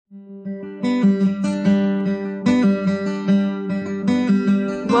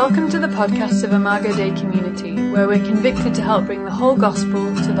the podcast of Imago Dei Community, where we're convicted to help bring the whole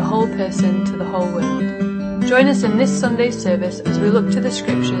gospel to the whole person, to the whole world. Join us in this Sunday's service as we look to the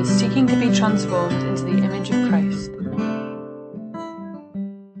scriptures, seeking to be transformed into the image of Christ.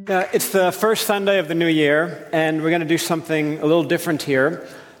 It's the first Sunday of the new year, and we're going to do something a little different here,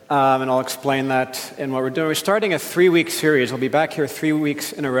 and I'll explain that in what we're doing. We're starting a 3-week series. I'll be back here 3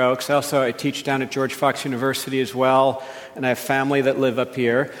 weeks in a row, because I teach down at George Fox University as well, and I have family that live up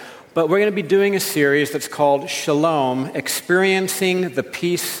here. But we're going to be doing a series that's called Shalom, Experiencing the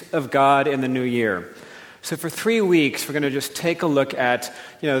Peace of God in the New Year. So for 3 weeks, we're going to just take a look at,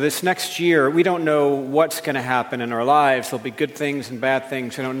 this next year. We don't know what's going to happen in our lives. There'll be good things and bad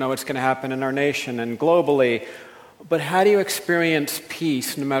things. We don't know what's going to happen in our nation and globally. But how do you experience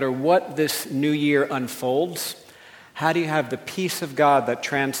peace no matter what this new year unfolds? How do you have the peace of God that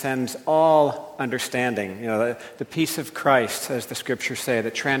transcends all understanding? The peace of Christ, as the scriptures say,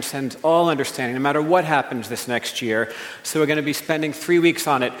 that transcends all understanding, no matter what happens this next year. So we're going to be spending 3 weeks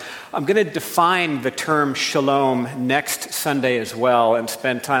on it. I'm going to define the term shalom next Sunday as well and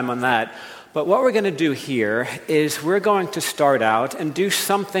spend time on that. But what we're going to do here is we're going to start out and do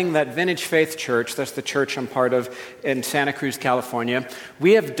something that Vintage Faith Church, that's the church I'm part of in Santa Cruz, California,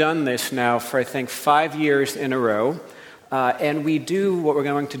 we have done this now for, I think, 5 years in a row. And we do what we're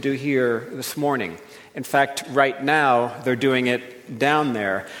going to do here this morning. In fact, right now, they're doing it down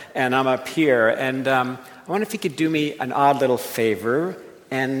there, and I'm up here. And I wonder if you could do me an odd little favor,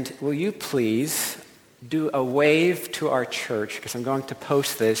 and will you please do a wave to our church, because I'm going to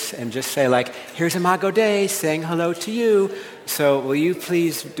post this and just say, here's Imago Dei saying hello to you. So will you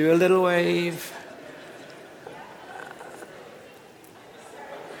please do a little wave?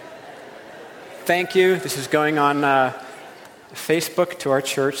 Thank you. This is going on Facebook to our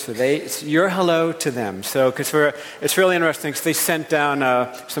church, so it's your hello to them. So, it's really interesting, because they sent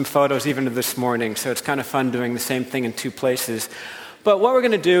down some photos even this morning, so it's kind of fun doing the same thing in 2 places. But what we're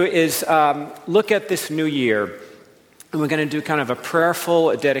going to do is look at this new year, and we're going to do kind of a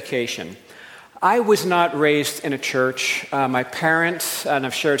prayerful dedication. I was not raised in a church. My parents, and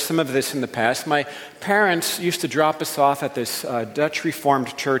I've shared some of this in the past, my parents used to drop us off at this Dutch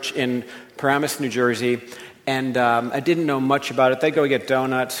Reformed church in Paramus, New Jersey, and I didn't know much about it. They'd go get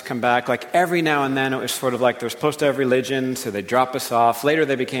donuts, come back. Every now and then, it was sort of like they were supposed to have religion, so they'd drop us off. Later,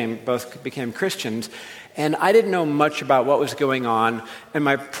 they both became Christians. And I didn't know much about what was going on. And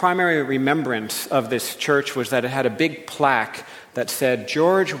my primary remembrance of this church was that it had a big plaque that said,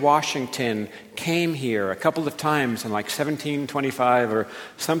 George Washington came here a couple of times in 1725 or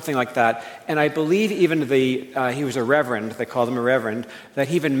something like that. And I believe even he was a reverend, they called him a reverend, that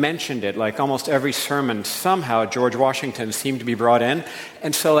he even mentioned it. Almost every sermon, somehow George Washington seemed to be brought in.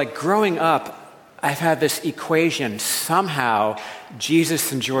 And so growing up, I've had this equation, somehow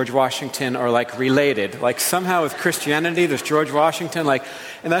Jesus and George Washington are related. Somehow with Christianity, there's George Washington,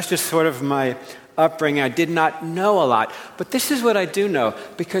 and that's just sort of my upbringing. I did not know a lot. But this is what I do know,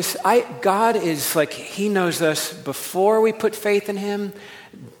 because God is He knows us before we put faith in Him,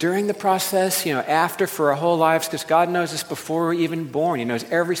 during the process, after, for our whole lives, because God knows us before we're even born. He knows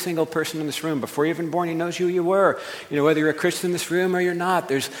every single person in this room. Before you're even born, He knows who you were. Whether you're a Christian in this room or you're not,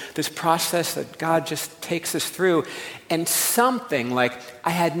 there's this process that God just takes us through. And something I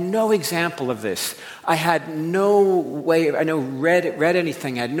had no example of this. I had no way, read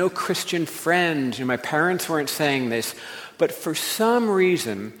anything. I had no Christian friends. My parents weren't saying this. But for some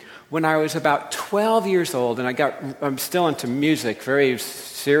reason, when I was about 12 years old, and I'm still into music very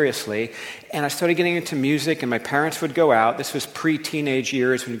seriously, and I started getting into music, and my parents would go out. This was pre-teenage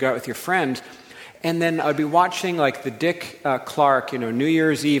years when you go out with your friends. And then I'd be watching the Dick Clark, New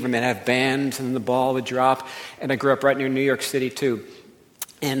Year's Eve, and they'd have bands, and the ball would drop. And I grew up right near New York City, too.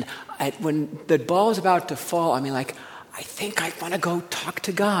 And when the ball was about to fall, I think I want to go talk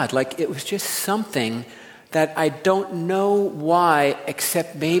to God. It was just something that I don't know why,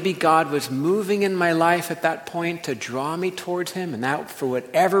 except maybe God was moving in my life at that point to draw me towards Him. And that, for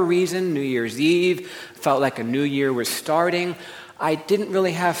whatever reason, New Year's Eve felt like a new year was starting. I didn't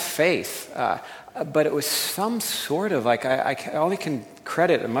really have faith, but it was some sort of, I only can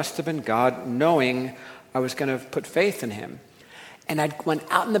credit, it must have been God knowing I was going to put faith in Him. And I went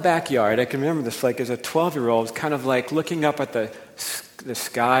out in the backyard. I can remember this, as a 12-year-old, kind of looking up at the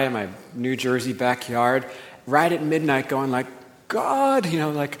sky in my New Jersey backyard, right at midnight, going God,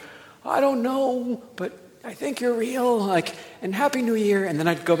 I don't know, but I think you're real, and Happy New Year. And then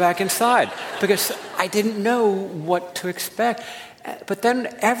I'd go back inside because I didn't know what to expect. But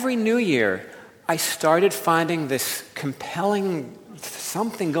then every New Year, I started finding this compelling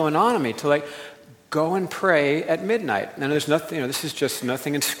something going on in me to go and pray at midnight. Now, there's nothing, this is just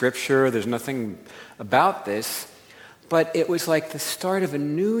nothing in Scripture. There's nothing about this. But it was like the start of a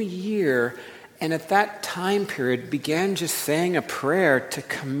new year. And at that time period, began just saying a prayer to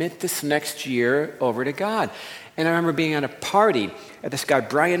commit this next year over to God. And I remember being at a party at this guy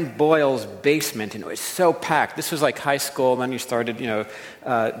Brian Boyle's basement, and it was so packed. This was like high school. Then you started,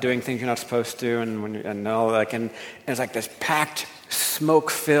 doing things you're not supposed to, and all that. And it was like this packed,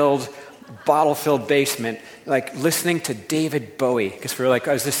 smoke-filled, bottle-filled basement, like listening to David Bowie, because it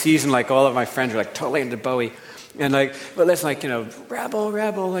was the season, like all of my friends were like totally into Bowie. And but let's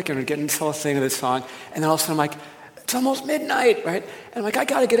rebel, and getting this whole thing of this song. And then all of a sudden I'm like, it's almost midnight, right? And I'm like, I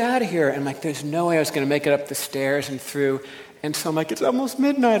got to get out of here. And there's no way I was going to make it up the stairs and through. And so I'm like, it's almost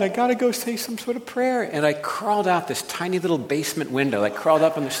midnight. I got to go say some sort of prayer. And I crawled out this tiny little basement window, crawled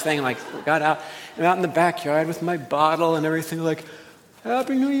up on this thing, and got out. And out in the backyard with my bottle and everything,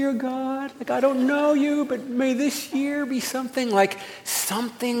 Happy New Year, God. I don't know you, but may this year be something.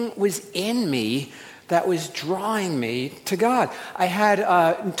 Something was in me that was drawing me to God. I had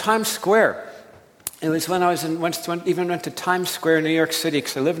in Times Square. It was when I was even went to Times Square, New York City,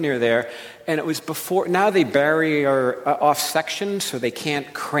 because I live near there. And it was before. Now they bury off sections so they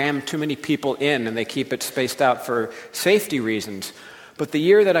can't cram too many people in, and they keep it spaced out for safety reasons. But the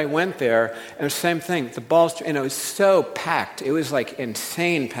year that I went there, it was the same thing. The balls, and it was so packed. It was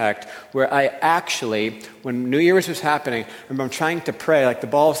insane packed, where I actually, when New Year's was happening, I remember I'm trying to pray, the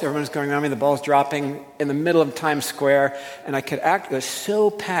balls, everyone's going around me, the balls dropping in the middle of Times Square, and it was so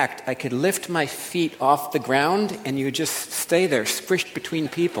packed, I could lift my feet off the ground, and you would just stay there, squished between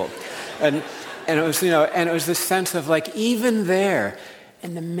people. And it was, and it was this sense of even there,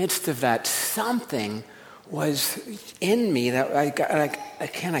 in the midst of that, something was in me that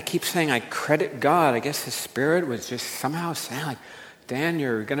I keep saying I credit God. I guess His Spirit was just somehow saying, Dan,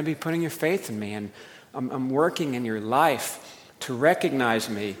 you're going to be putting your faith in me, and I'm working in your life to recognize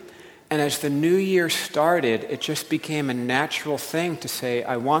me. And as the new year started, it just became a natural thing to say,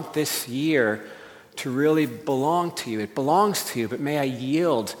 I want this year to really belong to you. It belongs to you, but may I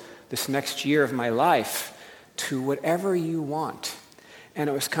yield this next year of my life to whatever you want. And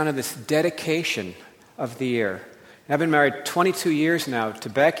it was kind of this dedication of the year. I've been married 22 years now to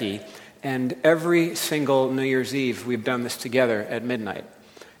Becky, and every single New Year's Eve we've done this together at midnight.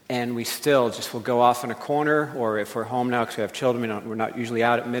 And we still just will go off in a corner, or if we're home now because we have children, we're not usually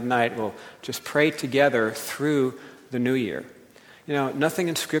out at midnight, we'll just pray together through the new year. Nothing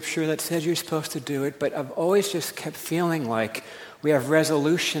in Scripture that says you're supposed to do it, but I've always just kept feeling like we have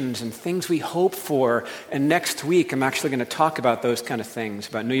resolutions and things we hope for, and next week I'm actually going to talk about those kind of things,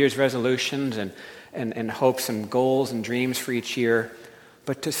 about New Year's resolutions and hopes and goals and dreams for each year.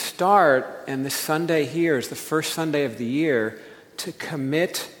 But to start, and this Sunday here is the first Sunday of the year, to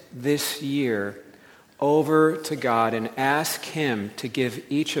commit this year over to God and ask Him to give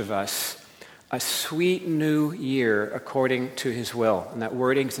each of us a sweet new year according to His will. And that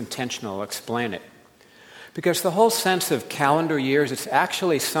wording is intentional. I'll explain it. Because the whole sense of calendar years, it's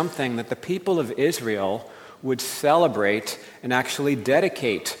actually something that the people of Israel would celebrate and actually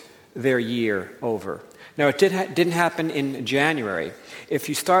dedicate their year over. Now, it didn't happen in January. If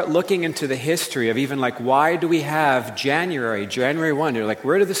you start looking into the history of even why do we have January 1, you're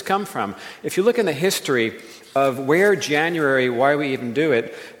where did this come from? If you look in the history of where January, why we even do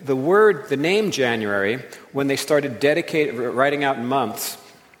it, the name January, when they started writing out months,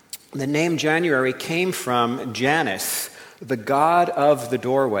 the name January came from Janus, the god of the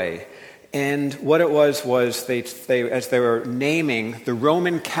doorway. And what it was they as they were naming, the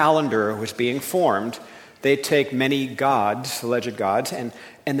Roman calendar was being formed, they'd take many gods, alleged gods, and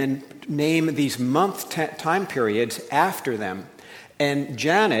then name these time periods after them. And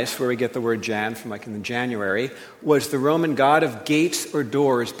Janus, where we get the word Jan from in the January, was the Roman god of gates or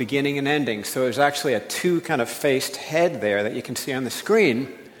doors, beginning and ending. So it was actually a two kind of faced head there that you can see on the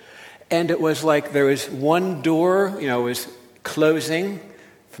screen. And it was there was one door, was closing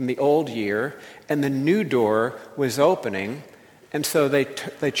from the old year, and the new door was opening. And so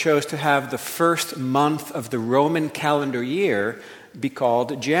they chose to have the first month of the Roman calendar year be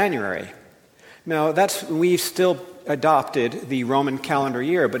called January. Now, we've still adopted the Roman calendar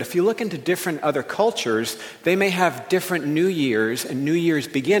year, but if you look into different other cultures, they may have different New Years and New Year's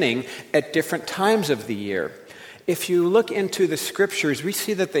beginning at different times of the year. If you look into the Scriptures, we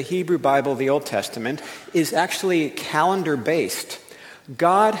see that the Hebrew Bible, the Old Testament, is actually calendar-based.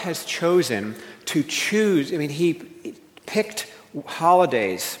 God has chosen to choose, He picked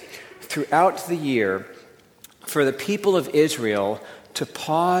holidays throughout the year for the people of Israel to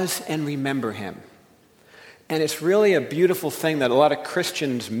pause and remember Him. And it's really a beautiful thing that a lot of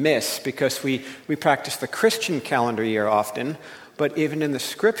Christians miss because we practice the Christian calendar year often, but even in the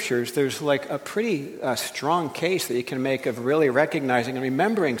scriptures, there's like a pretty strong case that you can make of really recognizing and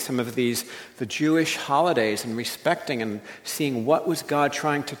remembering some of these, the Jewish holidays, and respecting and seeing what was God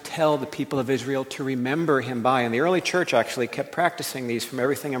trying to tell the people of Israel to remember him by. And the early church actually kept practicing these from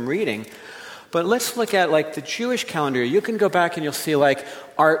everything I'm reading. But let's look at like the Jewish calendar. You can go back and you'll see like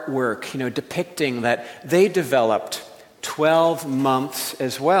artwork, depicting that they developed 12 months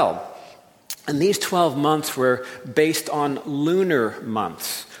as well. And these 12 months were based on lunar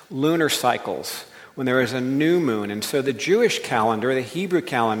months, lunar cycles, when there was a new moon. And so the Jewish calendar, the Hebrew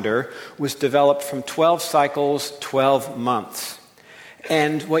calendar, was developed from 12 cycles, 12 months.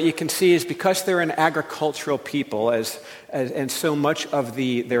 And what you can see is because they're an agricultural people, and so much of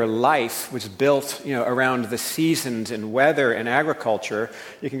their life was built, around the seasons and weather and agriculture.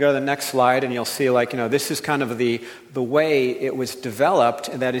 You can go to the next slide, and you'll see, this is kind of the way it was developed,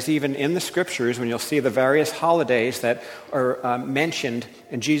 and that is even in the scriptures when you'll see the various holidays that are mentioned,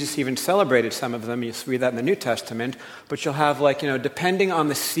 and Jesus even celebrated some of them. You'll read that in the New Testament, but you'll have depending on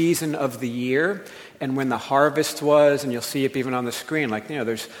the season of the year and when the harvest was, and you'll see it even on the screen.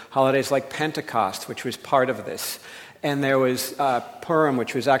 There's holidays like Pentecost, which was part of this. And there was Purim,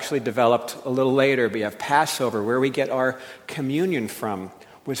 which was actually developed a little later. We have Passover, where we get our communion from,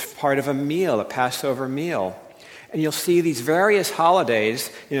 was part of a meal, a Passover meal. And you'll see these various holidays,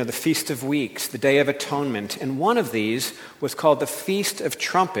 the Feast of Weeks, the Day of Atonement. And one of these was called the Feast of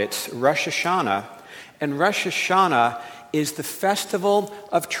Trumpets, Rosh Hashanah. And Rosh Hashanah is the festival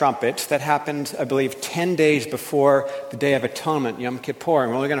of trumpets that happened, I believe, 10 days before the Day of Atonement, Yom Kippur.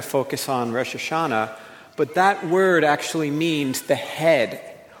 And we're only going to focus on Rosh Hashanah. But that word actually means the head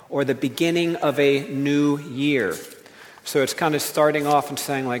or the beginning of a new year. So it's kind of starting off and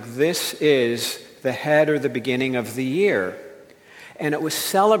saying this is the head or the beginning of the year. And it was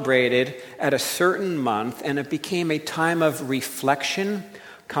celebrated at a certain month, and it became a time of reflection,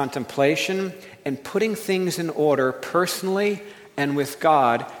 contemplation, and putting things in order personally and with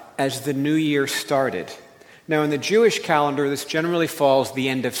God as the new year started. Now, in the Jewish calendar, this generally falls the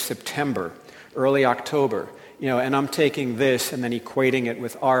end of September, early October. And I'm taking this and then equating it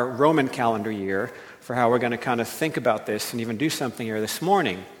with our Roman calendar year for how we're going to kind of think about this and even do something here this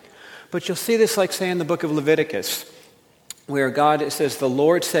morning. But you'll see this, say, in the book of Leviticus, where God says, the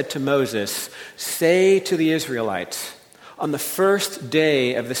Lord said to Moses, say to the Israelites, on the first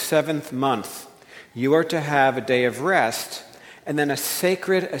day of the 7th month, you are to have a day of rest, and then a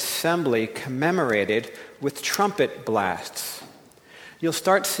sacred assembly commemorated with trumpet blasts. You'll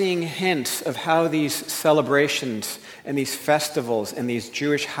start seeing hints of how these celebrations and these festivals and these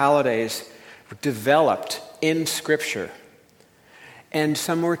Jewish holidays developed in Scripture. And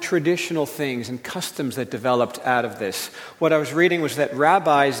some more traditional things and customs that developed out of this. What I was reading was that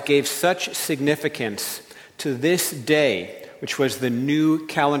rabbis gave such significance to this day, which was the new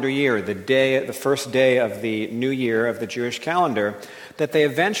calendar year, the first day of the new year of the Jewish calendar, that they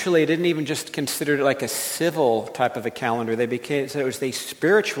eventually didn't even just consider it like a civil type of a calendar. They said it was the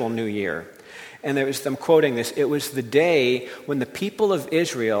spiritual new year. And there was them quoting this. It was the day when the people of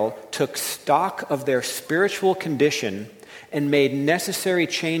Israel took stock of their spiritual condition and made necessary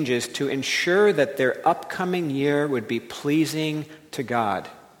changes to ensure that their upcoming year would be pleasing to God.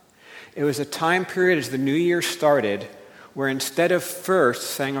 It was a time period as the new year started where instead of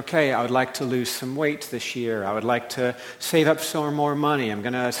first saying, okay, I would like to lose some weight this year, I would like to save up some more money, I'm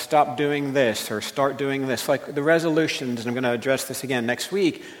going to stop doing this or start doing this, like the resolutions, and I'm going to address this again next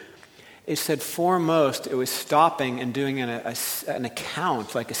week, it said foremost it was stopping and doing an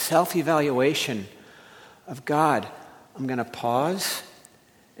account, like a self-evaluation of God. I'm going to pause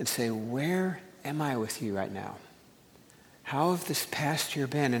and say, where am I with you right now? How have this past year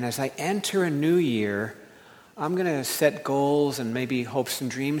been? And as I enter a new year, I'm going to set goals and maybe hopes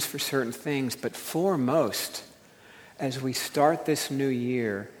and dreams for certain things, but foremost, as we start this new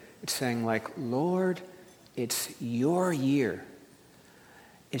year, it's saying Lord, it's your year.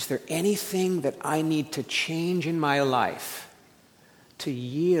 Is there anything that I need to change in my life to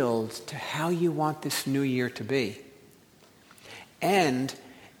yield to how you want this new year to be? And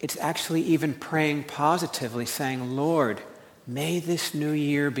it's actually even praying positively, saying, Lord, may this new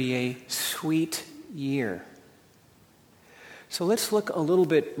year be a sweet year. So let's look a little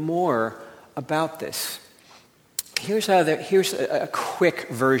bit more about this. Here's a quick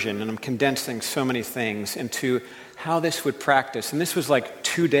version, and I'm condensing so many things into how this would practice. And this was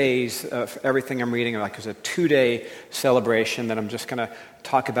 2 days of everything I'm reading. It was a 2-day celebration that I'm just going to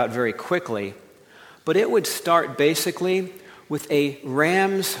talk about very quickly. But it would start basically with a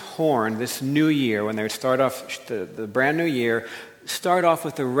ram's horn this new year, when they would start off the brand new year, start off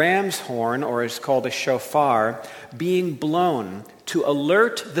with the ram's horn, or it's called a shofar, being blown to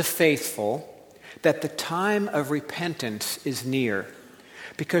alert the faithful that the time of repentance is near.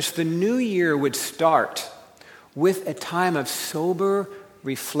 Because the new year would start with a time of sober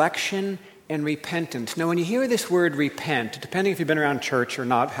reflection and repentance. Now, when you hear this word repent, depending if you've been around church or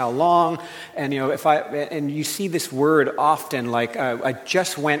not, how long, and you see this word often, like I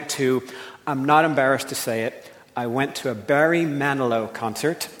just went to, I'm not embarrassed to say it, I went to a Barry Manilow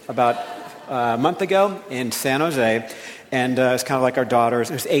concert about a month ago in San Jose, and it's kind of like our daughters.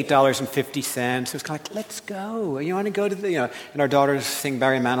 It was $8.50. It was kind of like, let's go. You want to go to the, and our daughters sing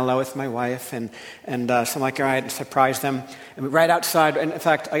Barry Manilow with my wife, and so I'm like, all right, surprise them. And right outside, and in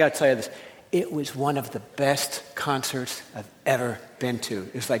fact, I got to tell you this, it was one of the best concerts I've ever been to.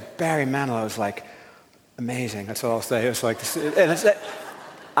 It was like Barry Manilow was like amazing. That's all I'll say. It was like this, and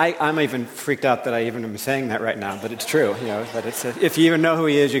I'm even freaked out that I even am saying that right now, but it's true. But if you even know who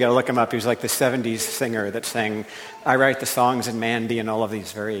he is, you got to look him up. He was like the '70s singer that sang "I Write the Songs" and "Mandy" and all of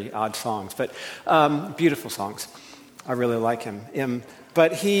these very odd songs, but beautiful songs. I really like him.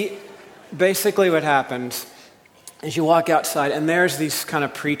 But he basically what happens is you walk outside, and there's these kind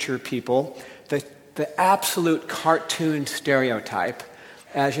of preacher people, the absolute cartoon stereotype.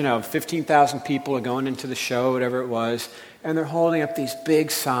 As 15,000 people are going into the show, whatever it was, and they're holding up these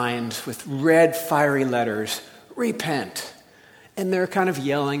big signs with red, fiery letters, repent. And they're kind of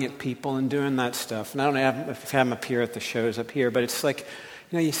yelling at people and doing that stuff. And I don't know if I have them up here at the shows up here, but it's like,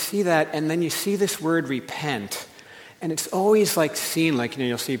 you see that, and then you see this word repent. And it's always like seen, like,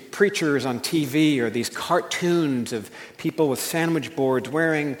 you'll see preachers on TV or these cartoons of people with sandwich boards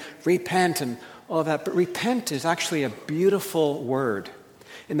wearing repent and all of that. But repent is actually a beautiful word.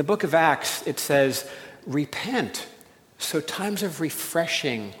 In the book of Acts, it says, repent, so times of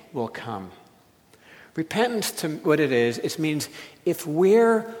refreshing will come. Repentance, to what it is, it means if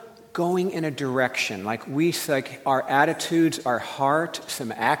we're going in a direction, like our attitudes, our heart,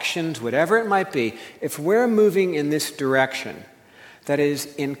 some actions, whatever it might be, if we're moving in this direction that is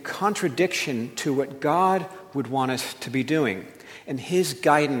in contradiction to what God would want us to be doing, and His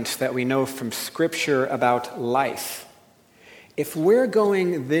guidance that we know from Scripture about life, if we're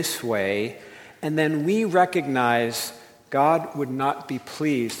going this way, and then we recognize God would not be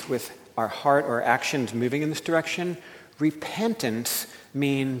pleased with our heart or actions moving in this direction, repentance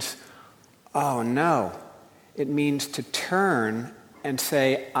means, oh no. It means to turn and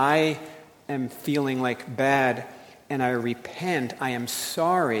say, I am feeling like bad, and I repent. I am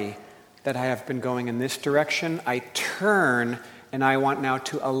sorry that I have been going in this direction. I turn, and I want now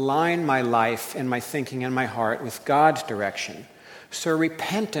to align my life and my thinking and my heart with God's direction. So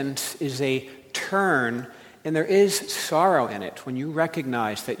repentance is a turn, and there is sorrow in it when you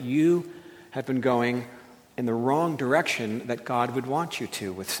recognize that you have been going in the wrong direction that God would want you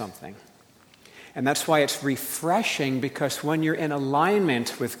to with something. And that's why it's refreshing, because when you're in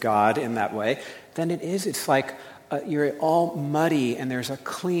alignment with God in that way, then it's like you're all muddy and there's a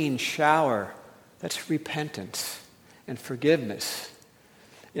clean shower. That's repentance and forgiveness.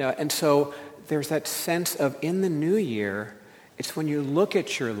 And so there's that sense of, in the new year, it's when you look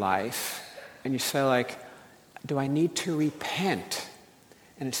at your life and you say, like, do I need to repent?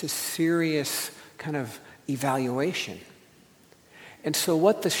 And it's a serious kind of evaluation. And so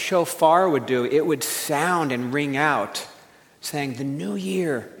what the shofar would do, it would sound and ring out saying, the new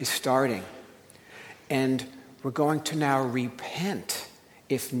year is starting. And we're going to now repent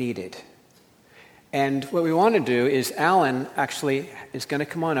if needed. And what we want to do is, Alan actually is going to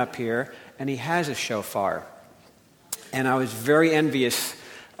come on up here, and he has a shofar. And I was very envious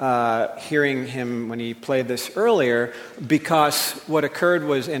hearing him when he played this earlier, because what occurred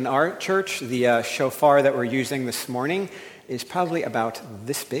was in our church, the shofar that we're using this morning is probably about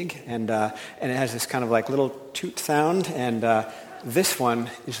this big, and it has this kind of like little toot sound, and this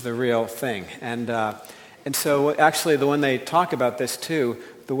one is the real thing. And so actually the one they talk about this too,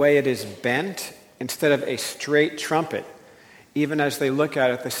 the way it is bent, instead of a straight trumpet, even as they look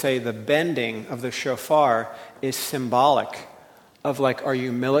at it, they say the bending of the shofar is symbolic of like our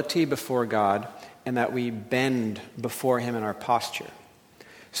humility before God, and that we bend before Him in our posture.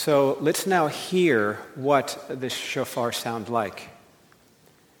 So let's now hear what this shofar sounds like.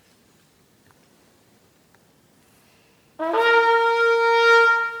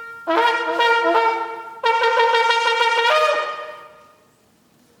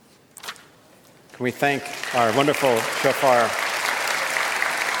 Can we thank our wonderful shofar?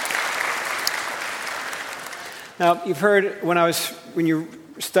 Now, you've heard when you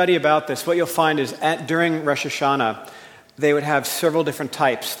study about this, what you'll find is during Rosh Hashanah, they would have several different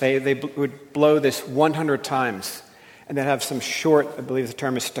types. They would blow this 100 times. And they'd have some short, I believe the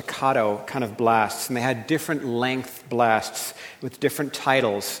term is staccato, kind of blasts. And they had different length blasts with different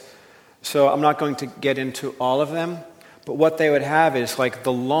titles. So I'm not going to get into all of them. But what they would have is like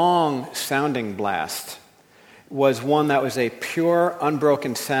the long sounding blast was one that was a pure,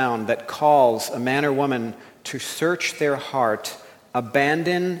 unbroken sound that calls a man or woman to search their heart,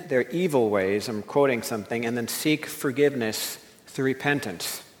 abandon their evil ways, I'm quoting something, and then seek forgiveness through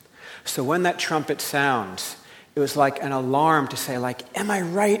repentance. So when that trumpet sounds, it was like an alarm to say, like, am I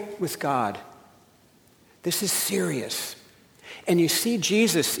right with God? This is serious. And you see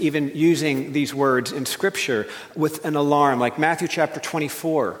Jesus even using these words in Scripture with an alarm, like Matthew chapter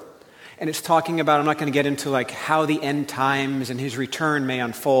 24. And it's talking about, I'm not going to get into like how the end times and his return may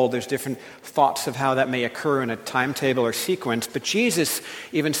unfold. There's different thoughts of how that may occur in a timetable or sequence. But Jesus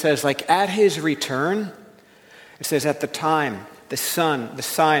even says, like, at his return, it says, at the time, the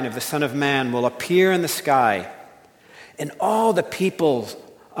sign of the Son of Man will appear in the sky, and all the peoples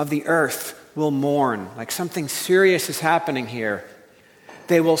of the earth will mourn. Like something serious is happening here.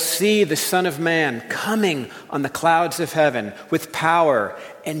 They will see the Son of Man coming on the clouds of heaven with power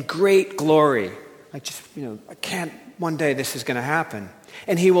and great glory. Like just, one day this is going to happen.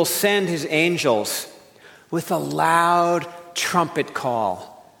 And he will send his angels with a loud trumpet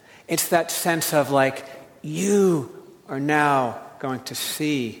call. It's that sense of like, you are now going to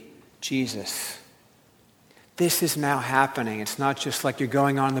see Jesus. This is now happening. It's not just like you're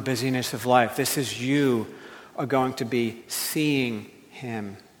going on in the busyness of life. This is you are going to be seeing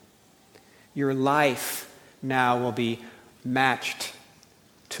him. Your life now will be matched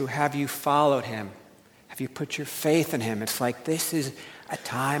to have you followed him. Have you put your faith in him? It's like this is a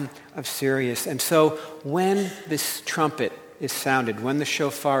time of serious. And so when this trumpet is sounded, when the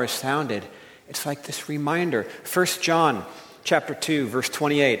shofar is sounded, it's like this reminder. 1 John chapter 2, verse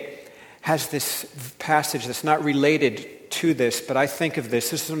 28 has this passage that's not related to this, but I think of this.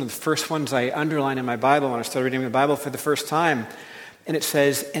 This is one of the first ones I underlined in my Bible when I started reading the Bible for the first time. And it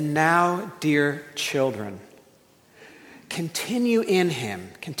says, and now, dear children, continue in him,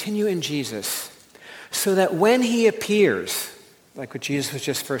 continue in Jesus, so that when he appears, like what Jesus was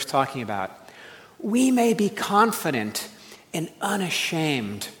just first talking about, we may be confident and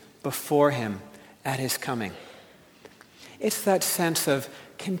unashamed before him at his coming. It's that sense of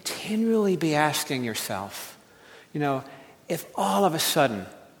continually be asking yourself, if all of a sudden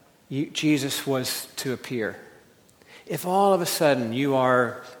Jesus was to appear, if all of a sudden you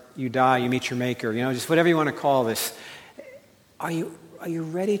die, you meet your maker, just whatever you want to call this, are you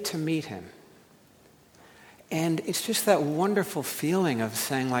ready to meet him? And it's just that wonderful feeling of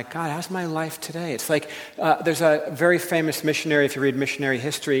saying, like, God, how's my life today? It's like there's a very famous missionary, if you read missionary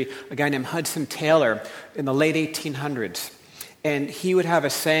history, a guy named Hudson Taylor in the late 1800s. And he would have a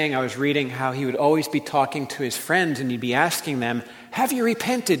saying, I was reading how he would always be talking to his friends and he'd be asking them, have you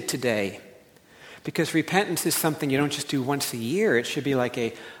repented today? Because repentance is something you don't just do once a year. It should be like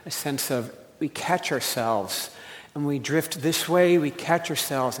a sense of we catch ourselves and we drift this way, we catch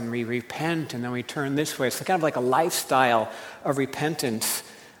ourselves and we repent and then we turn this way. It's kind of like a lifestyle of repentance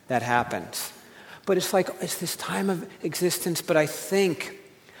that happens. But it's this time of existence. But I think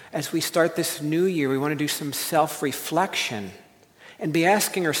as we start this new year, we want to do some self-reflection and be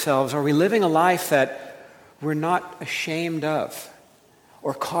asking ourselves, are we living a life that we're not ashamed of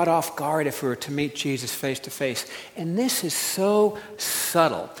or caught off guard if we were to meet Jesus face to face? And this is so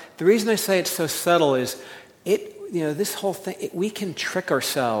subtle. The reason I say it's so subtle is this whole thing, we can trick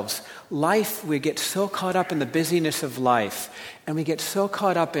ourselves. Life, we get so caught up in the busyness of life, and we get so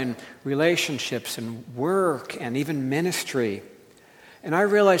caught up in relationships and work and even ministry. And I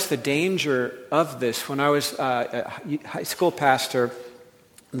realized the danger of this when I was a high school pastor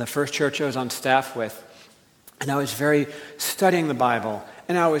in the first church I was on staff with. And I was studying the Bible,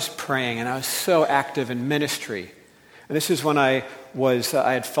 and I was praying, and I was so active in ministry. And this is when I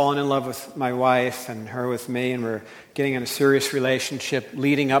had fallen in love with my wife and her with me, and we're getting in a serious relationship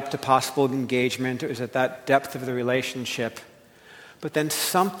leading up to possible engagement. It was at that depth of the relationship. But then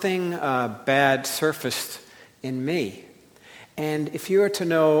something bad surfaced in me. And if you were to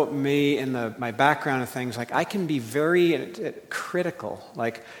know me and my background of things, like I can be very critical,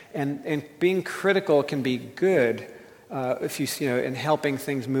 and being critical can be good if in helping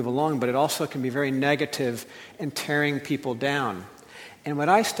things move along, but it also can be very negative and tearing people down. And what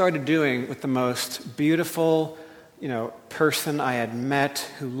I started doing with the most beautiful, person I had met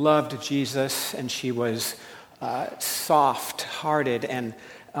who loved Jesus, and she was soft-hearted and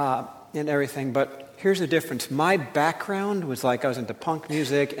everything, but here's the difference. My background was I was into punk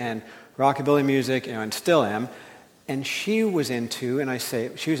music and rockabilly music, and still am. And she was into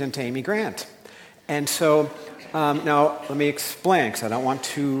Amy Grant. And so now let me explain, because I don't want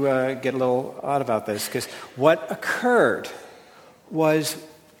to get a little odd about this, because what occurred was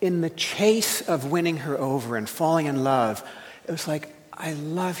in the chase of winning her over and falling in love, it was like, I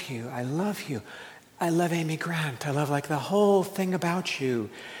love you, I love you. I love Amy Grant. I love like the whole thing about you.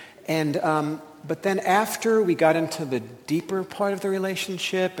 And but then after we got into the deeper part of the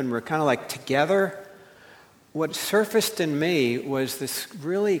relationship and we're kind of like together, what surfaced in me was this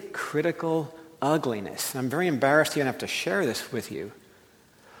really critical ugliness. And I'm very embarrassed to even have to share this with you.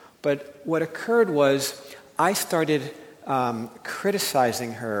 But what occurred was I started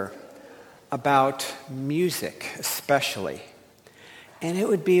criticizing her about music, especially. And it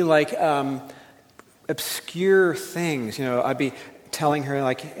would be like obscure things. I'd be telling her,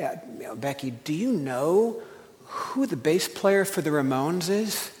 like, Becky, do you know who the bass player for the Ramones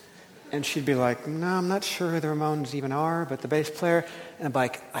is? And she'd be like, no, I'm not sure who the Ramones even are, but the bass player. And I'd be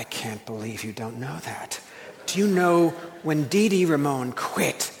like, I can't believe you don't know that. Do you know when Dee Dee Ramone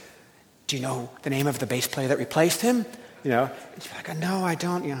quit, do you know the name of the bass player that replaced him? And she'd be like, no, I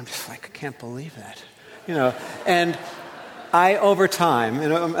don't. I'm just like, I can't believe that. And I, over time,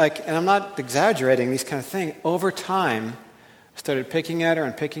 and I'm not exaggerating these kind of things, over time, started picking at her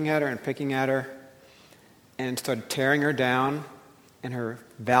and picking at her and picking at her, and started tearing her down and her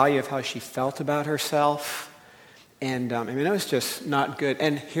value of how she felt about herself. And it was just not good.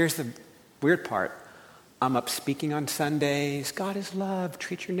 And here's the weird part. I'm up speaking on Sundays. God is love.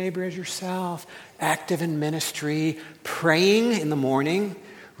 Treat your neighbor as yourself. Active in ministry. Praying in the morning.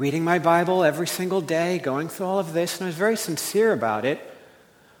 Reading my Bible every single day. Going through all of this. And I was very sincere about it.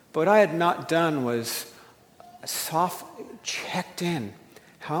 But what I had not done was checked in.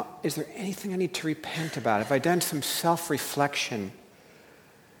 Is there anything I need to repent about? Have I done some self-reflection?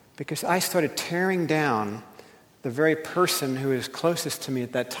 Because I started tearing down the very person who was closest to me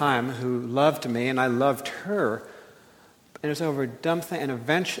at that time, who loved me, and I loved her. And it was over a dumb thing. And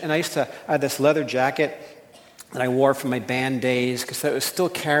eventually, I had this leather jacket that I wore from my band days, because I was still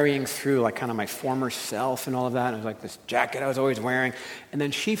carrying through like kind of my former self and all of that. And it was like this jacket I was always wearing. And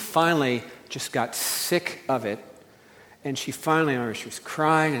then she finally just got sick of it. And she finally, she was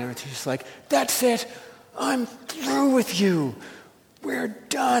crying and everything. She's like, that's it. I'm through with you. We're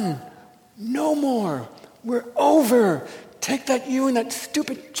done. No more. We're over. Take that you and that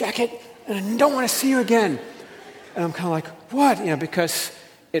stupid jacket, and I don't want to see you again. And I'm kind of like, what? Because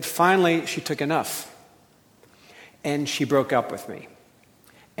she took enough. And she broke up with me.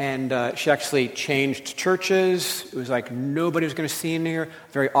 And she actually changed churches. It was like nobody was going to see me.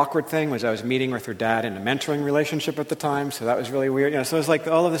 Very awkward thing was I was meeting with her dad in a mentoring relationship at the time, so that was really weird. So it was like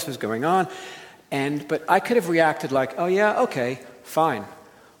all of this was going on. But I could have reacted like, oh yeah, okay, fine.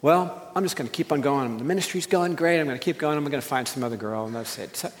 Well, I'm just going to keep on going. The ministry's going great. I'm going to keep going. I'm going to find some other girl, and that's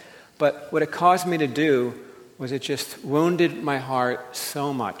it. But what it caused me to do was it just wounded my heart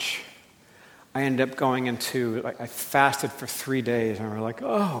so much. I ended up going I fasted for 3 days, and I was like,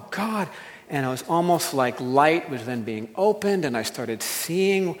 oh, God. And it was almost like light was then being opened, and I started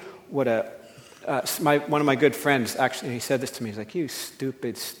seeing what one of my good friends, actually, he said this to me. He's like, you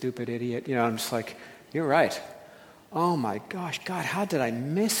stupid, stupid idiot. I'm just like, you're right. Oh, my gosh, God, how did I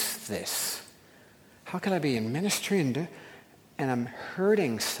miss this? How can I be in ministry and I'm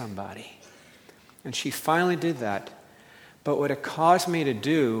hurting somebody? And she finally did that. But what it caused me to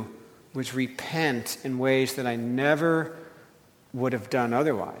do was repent in ways that I never would have done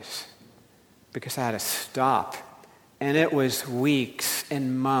otherwise, because I had to stop. And it was weeks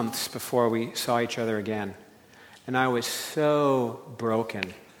and months before we saw each other again. And I was so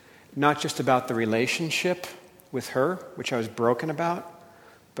broken, not just about the relationship with her, which I was broken about,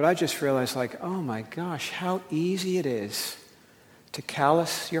 but I just realized like, oh my gosh, how easy it is to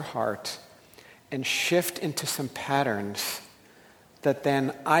callous your heart and shift into some patterns that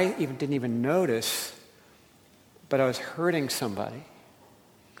then I didn't even notice, but I was hurting somebody.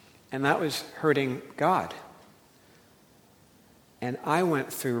 And that was hurting God. And I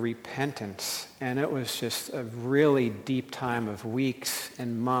went through repentance, and it was just a really deep time of weeks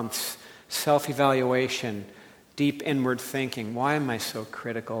and months, self-evaluation, deep inward thinking. Why am I so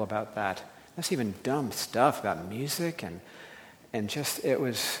critical about that? That's even dumb stuff about music, and just, it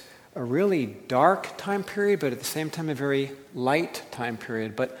was a really dark time period, but at the same time a very light time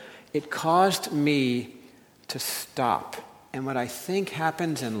period. But it caused me to stop. And what I think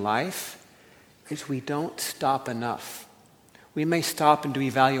happens in life is we don't stop enough. We may stop and do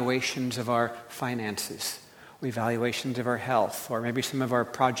evaluations of our finances, or evaluations of our health, or maybe some of our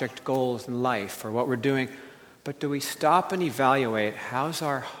project goals in life, or what we're doing. But do we stop and evaluate, how's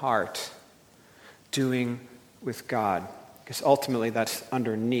our heart doing with God, because ultimately that's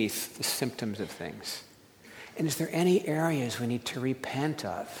underneath the symptoms of things. And is there any areas we need to repent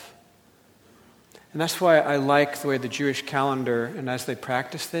of? And that's why I like the way the Jewish calendar, and as they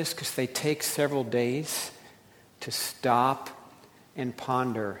practice this, because they take several days to stop and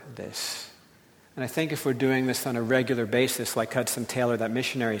ponder this. And I think if we're doing this on a regular basis, like Hudson Taylor, that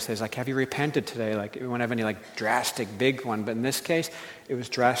missionary, says, like, have you repented today? Like, we won't have any, like, drastic big one. But in this case, it was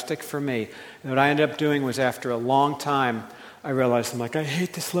drastic for me. And what I ended up doing was, after a long time, I realized, I'm like, I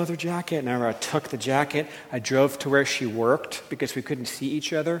hate this leather jacket. And I remember I took the jacket. I drove to where she worked because we couldn't see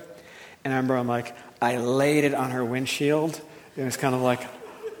each other. And I remember I'm like, I laid it on her windshield. It was kind of like,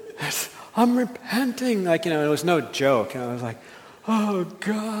 I'm repenting. Like, it was no joke. And I was like, oh,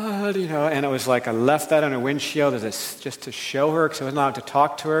 God, and it was like I left that on her windshield just to show her, because I wasn't allowed to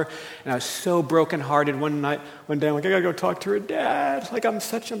talk to her. And I was so brokenhearted one day, I'm like, I got to go talk to her dad. Like, I'm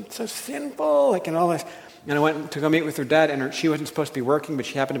so sinful, and all this. And I went to go meet with her dad, and she wasn't supposed to be working, but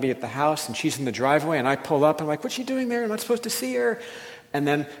she happened to be at the house, and she's in the driveway, and I pull up, and I'm like, what's she doing there? I'm not supposed to see her. And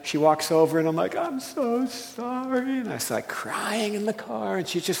then she walks over, and I'm like, I'm so sorry. And I start crying in the car, and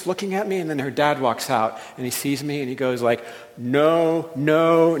she's just looking at me. And then her dad walks out, and he sees me, and he goes like, no.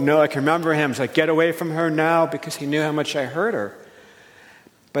 I can remember him. He's like, get away from her now, because he knew how much I hurt her.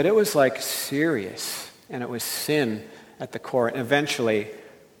 But it was like serious, and it was sin at the core. And eventually,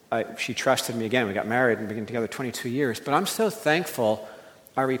 she trusted me again. We got married and been together 22 years. But I'm so thankful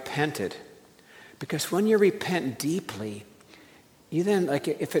I repented, because when you repent deeply, you then, like,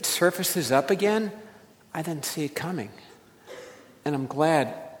 if it surfaces up again, I then see it coming. And I'm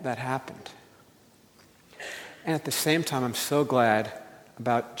glad that happened. And at the same time, I'm so glad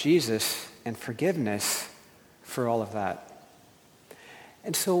about Jesus and forgiveness for all of that.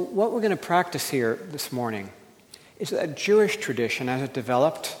 And so what we're going to practice here this morning is that Jewish tradition as it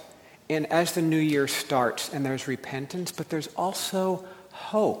developed, and as the new year starts, and there's repentance, but there's also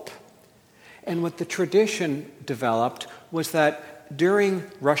hope. And what the tradition developed was that during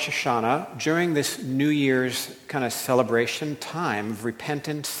Rosh Hashanah, during this New Year's kind of celebration time of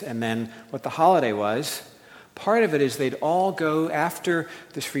repentance, and then what the holiday was, part of it is they'd all go, after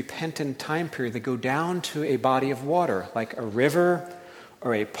this repentant time period, they go down to a body of water, like a river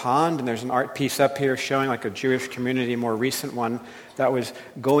or a pond. And there's an art piece up here showing like a Jewish community, a more recent one, that was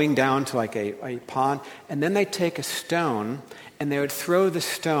going down to like a pond. And then they'd take a stone, and they would throw the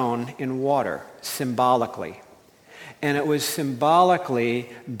stone in water, symbolically. And it was symbolically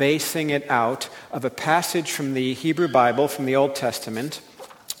basing it out of a passage from the Hebrew Bible, from the Old Testament.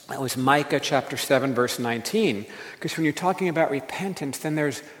 That was Micah chapter 7, verse 19. Because when you're talking about repentance, then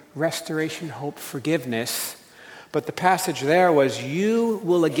there's restoration, hope, forgiveness. But the passage there was, you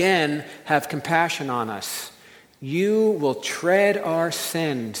will again have compassion on us. You will tread our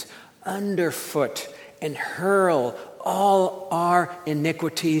sins underfoot and hurl all our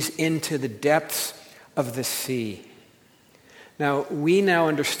iniquities into the depths of the sea. Now, we now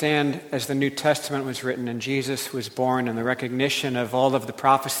understand, as the New Testament was written and Jesus was born, and the recognition of all of the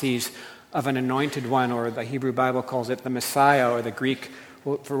prophecies of an anointed one, or the Hebrew Bible calls it the Messiah, or the Greek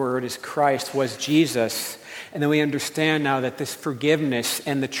word is Christ, was Jesus. And then we understand now that this forgiveness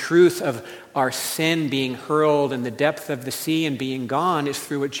and the truth of our sin being hurled in the depth of the sea and being gone is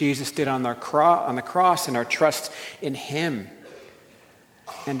through what Jesus did on the cross, and our trust in Him.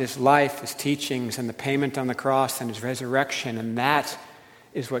 And His life, His teachings, and the payment on the cross, and His resurrection. And that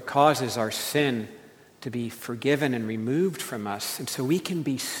is what causes our sin to be forgiven and removed from us. And so we can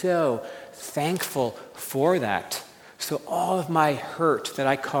be so thankful for that. So all of my hurt that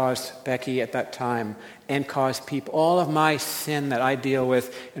I caused Becky at that time, and caused people, all of my sin that I deal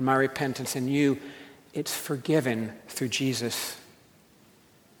with in my repentance in you, it's forgiven through Jesus.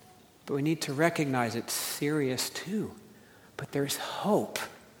 But we need to recognize it's serious too. But there's hope.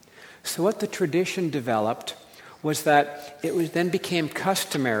 So what the tradition developed was that it was then became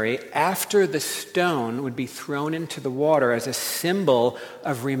customary after the stone would be thrown into the water as a symbol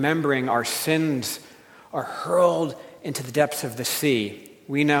of remembering our sins are hurled into the depths of the sea.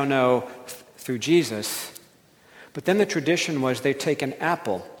 We now know through Jesus. But then the tradition was they'd take an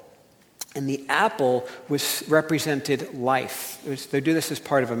apple, and the apple represented life. They do this as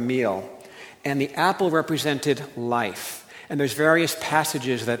part of a meal. And the apple represented life. And there's various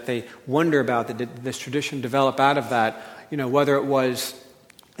passages that they wonder about that did this tradition develop out of that. Whether it was,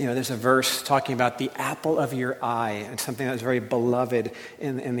 there's a verse talking about the apple of your eye, and something that was very beloved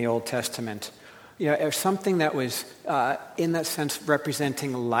in the Old Testament. Or something that was, in that sense,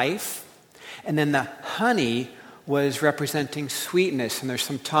 representing life. And then the honey was representing sweetness. And there's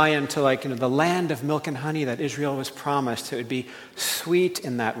some tie-in to the land of milk and honey that Israel was promised. It would be sweet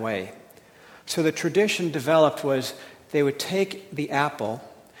in that way. So the tradition developed was they would take the apple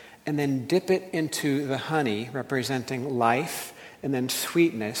and then dip it into the honey, representing life, and then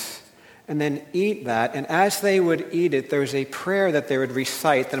sweetness, and then eat that. And as they would eat it, there was a prayer that they would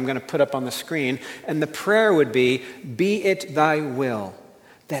recite that I'm going to put up on the screen. And the prayer would be it thy will,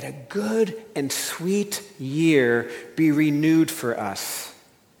 that a good and sweet year be renewed for us.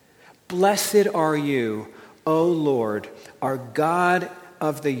 Blessed are you, O Lord, our God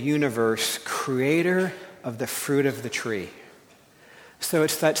of the universe, creator of the fruit of the tree. So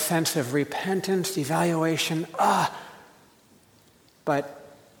it's that sense of repentance, evaluation. But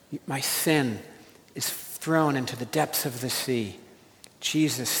my sin is thrown into the depths of the sea.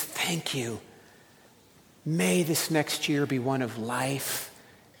 Jesus, thank you. May this next year be one of life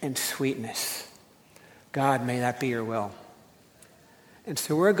and sweetness. God, may that be your will. And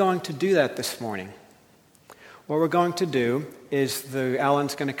so we're going to do that this morning. What we're going to do is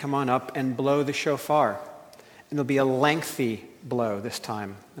Alan's going to come on up and blow the shofar. And it'll be a lengthy blow this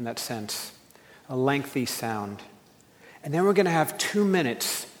time, in that sense. A lengthy sound. And then we're going to have 2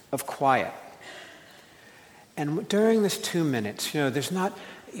 minutes of quiet. And during this 2 minutes, you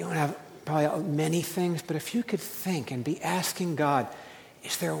don't have probably many things, but if you could think and be asking God,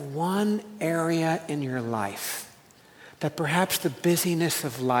 is there one area in your life that perhaps the busyness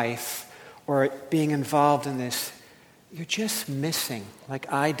of life or being involved in this, you're just missing,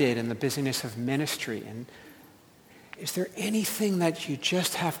 like I did in the busyness of ministry? And is there anything that you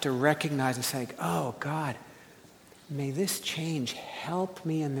just have to recognize and say, oh, God, may this change help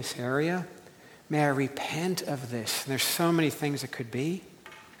me in this area? May I repent of this? And there's so many things it could be.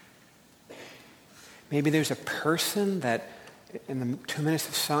 Maybe there's a person that in the 2 minutes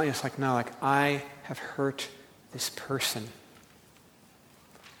of silence, it's like, no, I have hurt this person.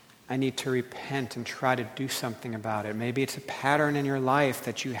 I need to repent and try to do something about it. Maybe it's a pattern in your life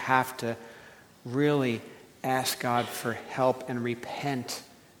that you have to really ask God for help and repent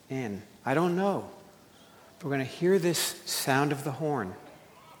in. I don't know. But we're going to hear this sound of the horn.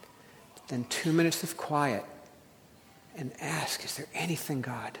 Then 2 minutes of quiet and ask, is there anything,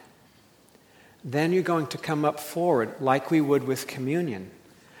 God? Then you're going to come up forward like we would with communion.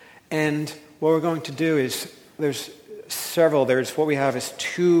 And what we're going to do is, what we have is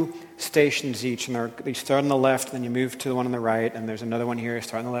 2 stations each. And you start on the left, then you move to the one on the right, and there's another one here,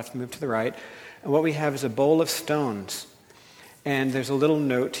 start on the left, move to the right. And what we have is a bowl of stones. And there's a little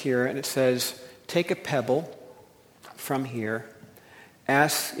note here, and it says, take a pebble from here,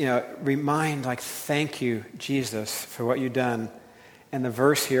 remind, thank you, Jesus, for what you've done. And the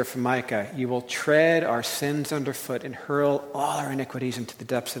verse here from Micah, you will tread our sins underfoot and hurl all our iniquities into the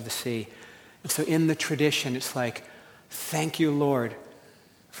depths of the sea. And so in the tradition, it's like, thank you, Lord,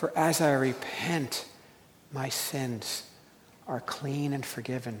 for as I repent, my sins are clean and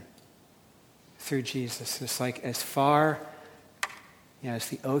forgiven through Jesus. It's like as far as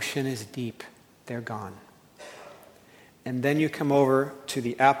the ocean is deep, they're gone. And then you come over to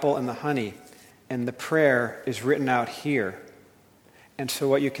the apple and the honey, and the prayer is written out here. And so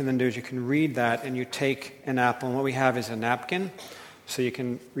what you can then do is you can read that, and you take an apple, and what we have is a napkin, so you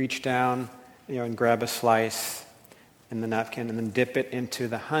can reach down, and grab a slice in the napkin, and then dip it into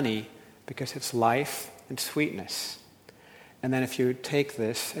the honey, because it's life and sweetness. And then if you take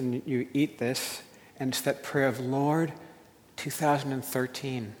this and you eat this, and it's that prayer of, Lord,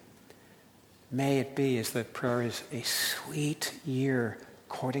 2013, may it be, as the prayer is, a sweet year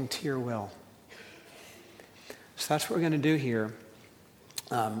according to your will. So that's what we're going to do here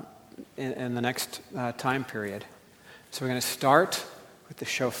in the next time period. So we're going to start with the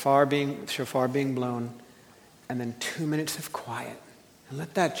shofar being blown, and then 2 minutes of quiet. And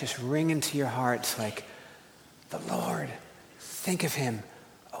let that just ring into your heart. It's like, the Lord, think of him,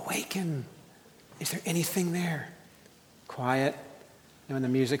 awaken. Is there anything there? Quiet. And when the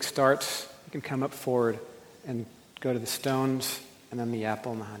music starts, you can come up forward and go to the stones and then the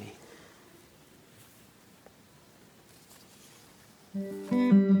apple and the honey.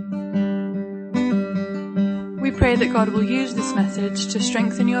 We pray that God will use this message to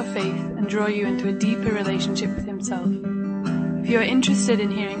strengthen your faith and draw you into a deeper relationship with himself. If you are interested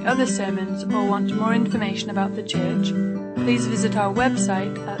in hearing other sermons or want more information about the church, please visit our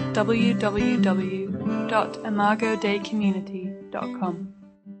website at www.imagodaycommunity.com.